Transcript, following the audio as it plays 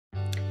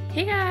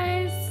Hey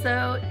guys,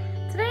 so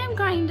today I'm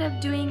kind of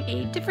doing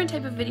a different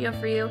type of video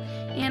for you,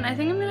 and I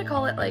think I'm gonna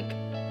call it like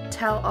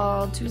Tell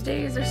All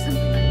Tuesdays or something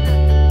like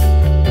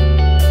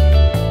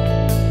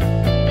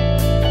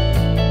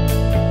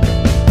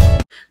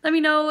that. Let me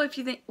know if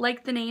you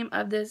like the name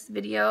of this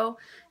video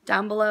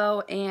down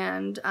below,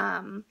 and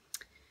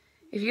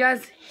if you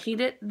guys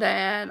hate it,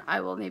 then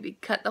I will maybe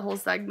cut the whole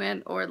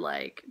segment or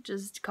like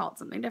just call it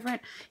something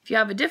different. If you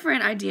have a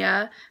different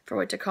idea for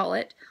what to call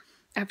it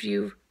after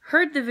you've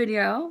heard the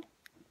video,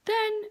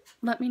 then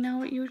let me know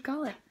what you would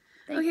call it.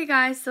 Thanks. Okay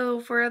guys,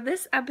 so for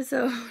this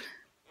episode,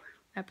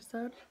 I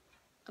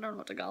don't know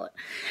what to call it.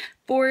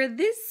 For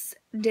this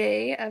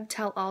day of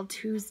Tell All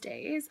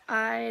Tuesdays,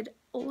 I'd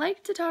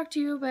like to talk to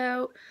you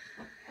about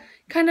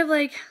kind of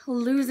like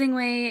losing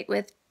weight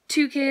with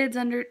two kids,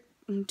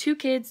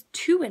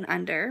 2 and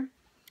under,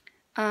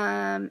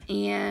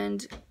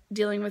 and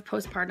dealing with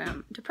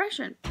postpartum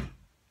depression.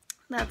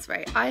 That's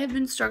right. I have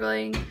been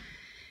struggling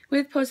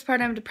with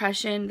postpartum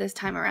depression this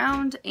time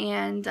around,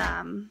 and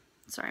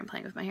sorry, I'm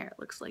playing with my hair. It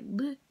looks like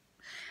bleh.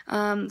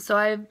 So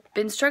I've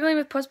been struggling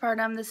with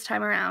postpartum this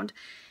time around,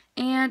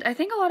 and I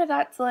think a lot of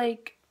that's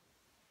like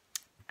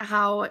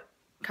how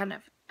kind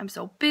of I'm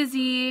so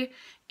busy,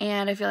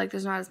 and I feel like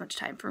there's not as much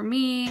time for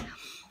me,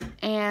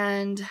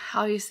 and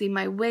obviously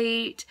my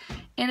weight,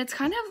 and it's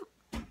kind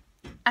of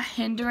a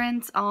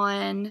hindrance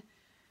on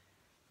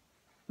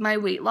my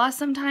weight loss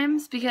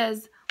sometimes,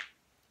 because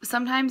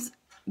sometimes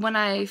when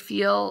I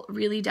feel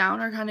really down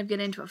or kind of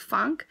get into a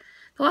funk,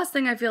 the last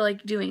thing I feel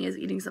like doing is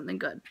eating something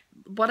good.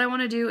 What I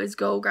want to do is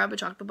go grab a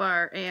chocolate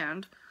bar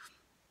and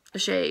a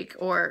shake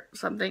or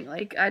something.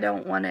 Like, I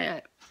don't want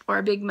to, or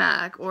a Big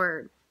Mac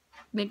or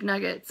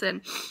McNuggets,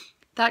 and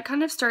that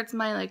kind of starts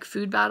my like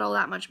food battle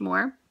that much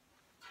more.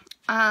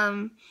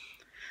 I'm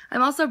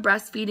also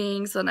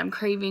breastfeeding, so then I'm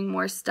craving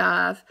more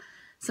stuff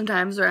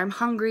sometimes, or I'm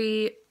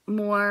hungry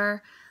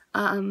more.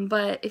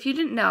 But if you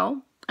didn't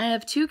know, I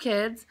have 2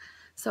 kids.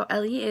 So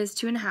Ellie is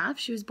 2.5.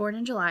 She was born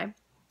in July.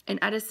 And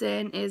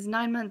Edison is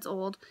 9 months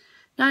old,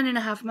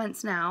 9.5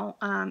 months now.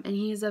 And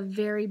he's a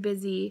very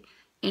busy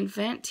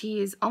infant.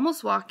 He's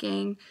almost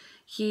walking.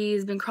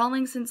 He's been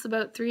crawling since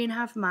about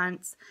 3.5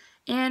 months.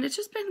 And it's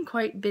just been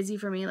quite busy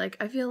for me. Like,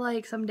 I feel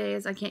like some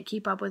days I can't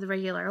keep up with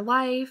regular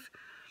life.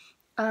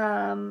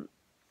 And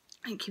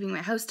keeping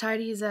my house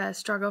tidy is a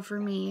struggle for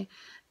me.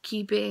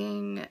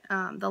 Keeping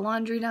the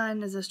laundry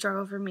done is a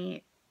struggle for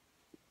me.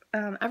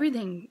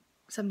 Everything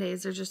some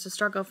days are just a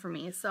struggle for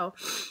me. So,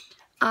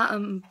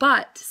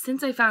 but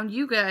since I found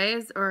you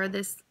guys, or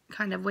this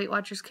kind of Weight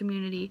Watchers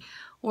community,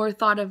 or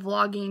thought of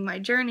vlogging my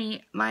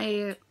journey,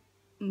 my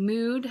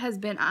mood has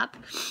been up.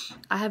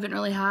 I haven't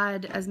really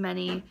had as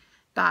many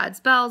bad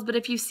spells, but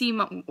if you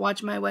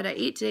watch my What I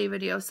Ate Today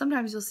video,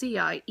 sometimes you'll see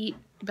I eat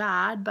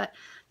bad. But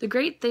the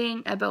great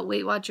thing about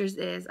Weight Watchers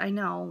is I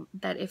know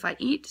that if I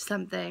eat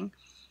something,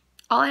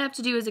 all I have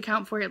to do is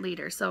account for it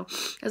later. So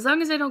as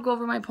long as I don't go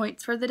over my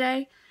points for the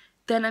day,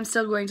 then I'm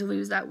still going to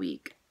lose that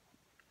week.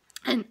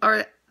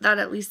 Or that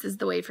at least is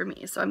the way for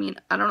me. So I mean,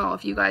 I don't know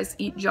if you guys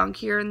eat junk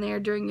here and there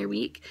during your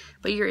week,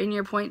 but you're in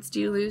your points, do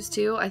you lose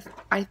too?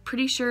 I'm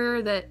pretty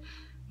sure that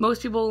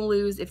most people will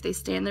lose if they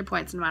stay in their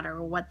points no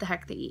matter what the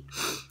heck they eat.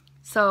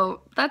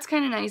 So that's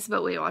kind of nice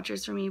about Weight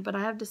Watchers for me, but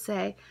I have to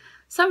say,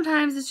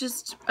 sometimes it's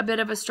just a bit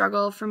of a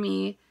struggle for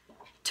me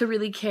to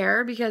really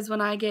care, because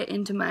when I get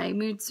into my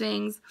mood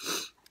swings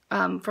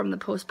from the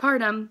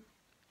postpartum,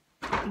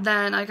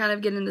 then I kind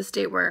of get in the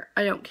state where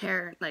I don't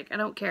care. Like, I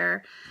don't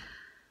care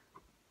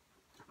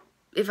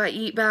if I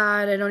eat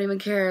bad, I don't even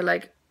care.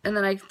 Like, and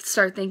then I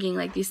start thinking,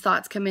 like, these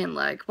thoughts come in,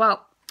 like,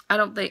 well, I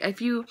don't think,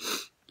 if you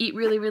eat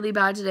really, really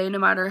bad today, no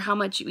matter how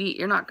much you eat,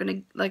 you're not going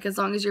to, like, as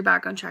long as you're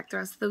back on track the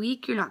rest of the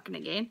week, you're not going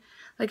to gain.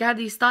 Like, I have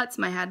these thoughts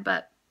in my head,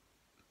 but,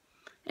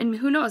 and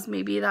who knows,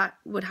 maybe that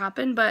would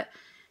happen, but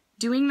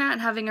doing that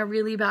and having a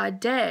really bad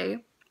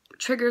day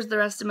triggers the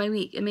rest of my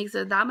week. It makes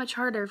it that much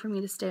harder for me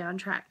to stay on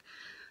track.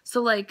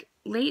 So, like,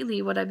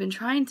 lately what I've been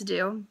trying to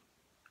do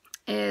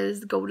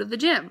is go to the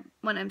gym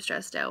when I'm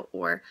stressed out,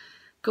 or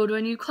go to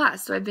a new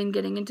class. So I've been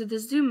getting into the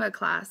Zumba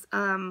class.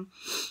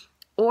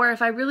 Or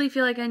if I really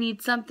feel like I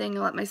need something,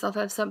 I let myself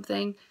have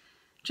something,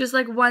 just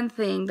like one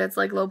thing that's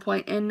like low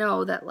point, and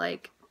know that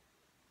like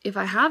if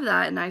I have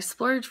that and I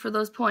splurge for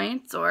those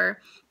points, or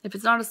if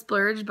it's not a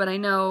splurge but I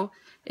know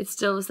it's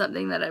still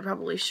something that I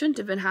probably shouldn't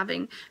have been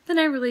having, then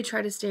I really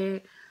try to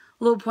stay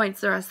low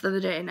points the rest of the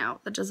day. Now,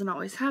 that doesn't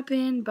always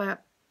happen,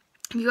 but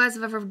if you guys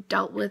have ever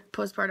dealt with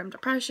postpartum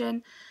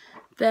depression,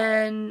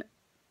 then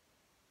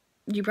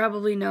you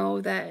probably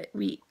know that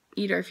we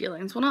eat our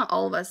feelings. Well, not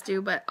all of us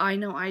do, but I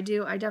know I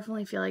do. I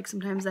definitely feel like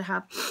sometimes I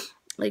have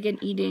like an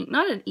eating,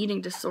 not an eating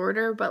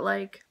disorder, but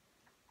like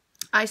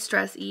I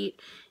stress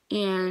eat,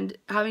 and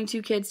having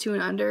 2 kids, 2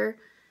 and under,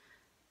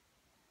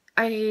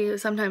 I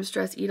sometimes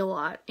stress eat a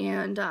lot,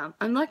 and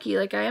I'm lucky.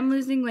 Like, I am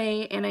losing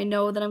weight, and I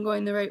know that I'm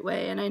going the right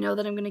way, and I know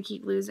that I'm going to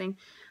keep losing,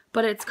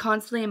 but it's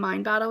constantly a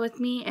mind battle with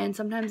me, and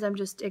sometimes I'm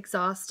just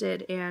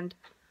exhausted and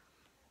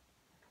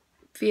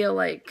feel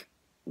like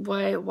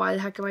why the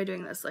heck am I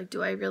doing this? Like,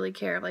 do I really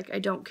care? Like, I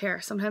don't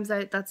care. Sometimes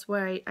that's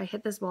where I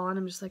hit this wall and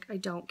I'm just like, I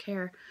don't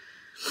care.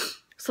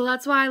 So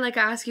that's why, like,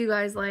 I ask you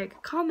guys,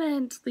 like,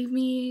 comment, leave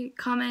me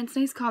comments,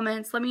 nice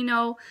comments. Let me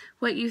know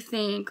what you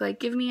think. Like,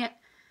 give me a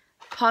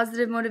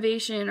positive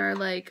motivation, or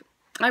like,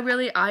 I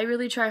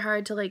really try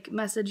hard to, like,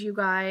 message you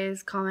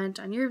guys, comment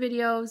on your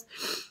videos,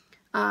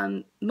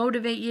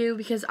 motivate you,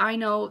 because I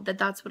know that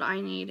that's what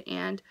I need.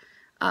 And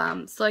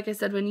so like I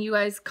said, when you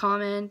guys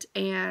comment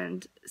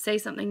and say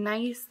something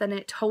nice, then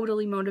it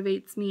totally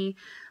motivates me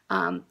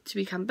to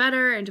become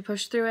better and to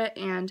push through it.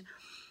 And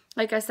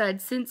like I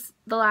said, since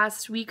the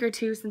last week or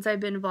two since I've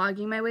been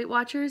vlogging my Weight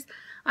Watchers,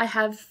 I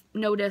have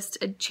noticed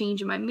a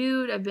change in my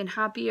mood. I've been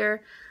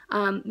happier.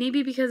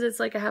 Maybe because it's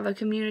like I have a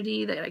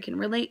community that I can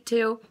relate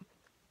to.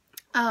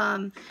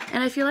 And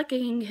I feel like I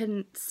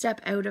can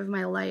step out of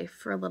my life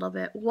for a little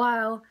bit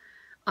while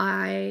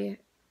I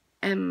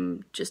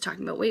am just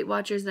talking about Weight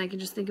Watchers, and I can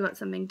just think about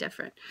something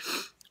different.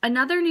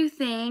 Another new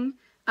thing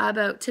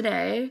about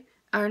today,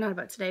 or not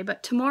about today,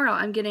 but tomorrow,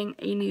 I'm getting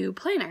a new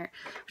planner,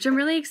 which I'm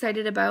really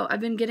excited about.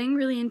 I've been getting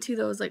really into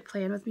those, like,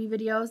 plan with me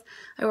videos.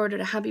 I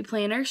ordered a happy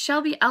planner.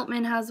 Shelby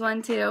Eltman has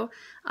one too,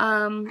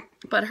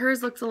 but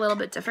hers looks a little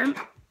bit different.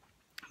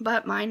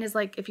 But mine is,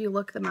 like, if you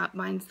look them up,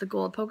 mine's the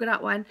gold polka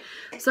dot one.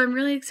 So I'm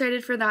really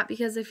excited for that,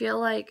 because I feel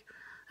like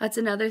that's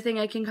another thing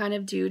I can kind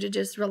of do to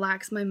just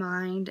relax my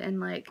mind and,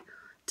 like,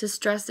 to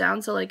stress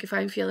down. So, like, if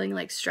I'm feeling,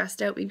 like,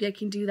 stressed out, maybe I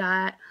can do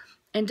that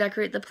and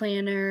decorate the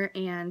planner,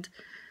 and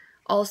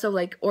also,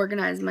 like,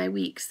 organize my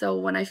week. So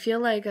when I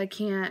feel like I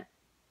can't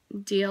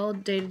deal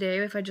day to day,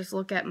 if I just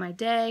look at my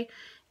day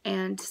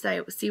and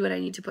see what I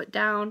need to put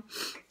down,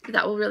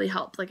 that will really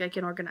help. Like, I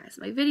can organize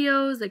my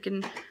videos, I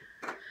can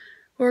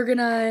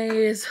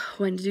organize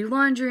when to do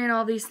laundry and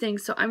all these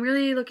things. So I'm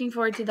really looking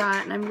forward to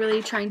that, and I'm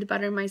really trying to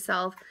better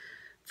myself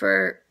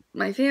for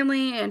my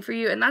family and for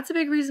you. And that's a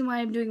big reason why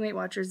I'm doing Weight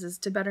Watchers, is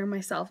to better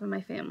myself and my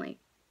family.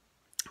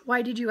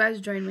 Why did you guys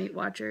join Weight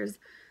Watchers?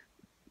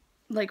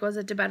 Like, was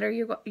it to better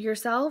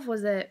yourself?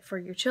 Was it for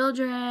your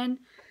children?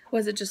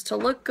 Was it just to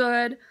look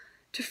good,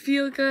 to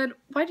feel good?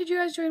 Why did you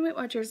guys join Weight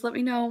Watchers? Let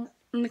me know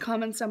in the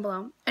comments down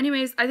below.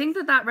 Anyways, I think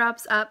that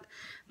wraps up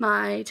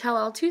my Tell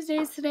All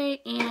Tuesdays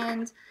today,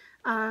 and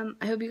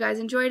I hope you guys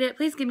enjoyed it.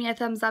 Please give me a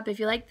thumbs up if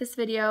you like this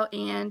video,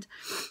 and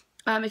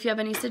if you have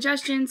any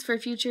suggestions for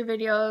future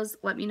videos,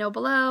 let me know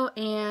below.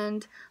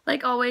 And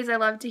like always, I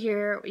love to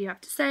hear what you have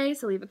to say,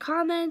 so leave a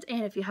comment,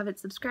 and if you haven't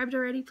subscribed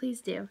already,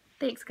 please do.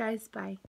 Thanks, guys. Bye.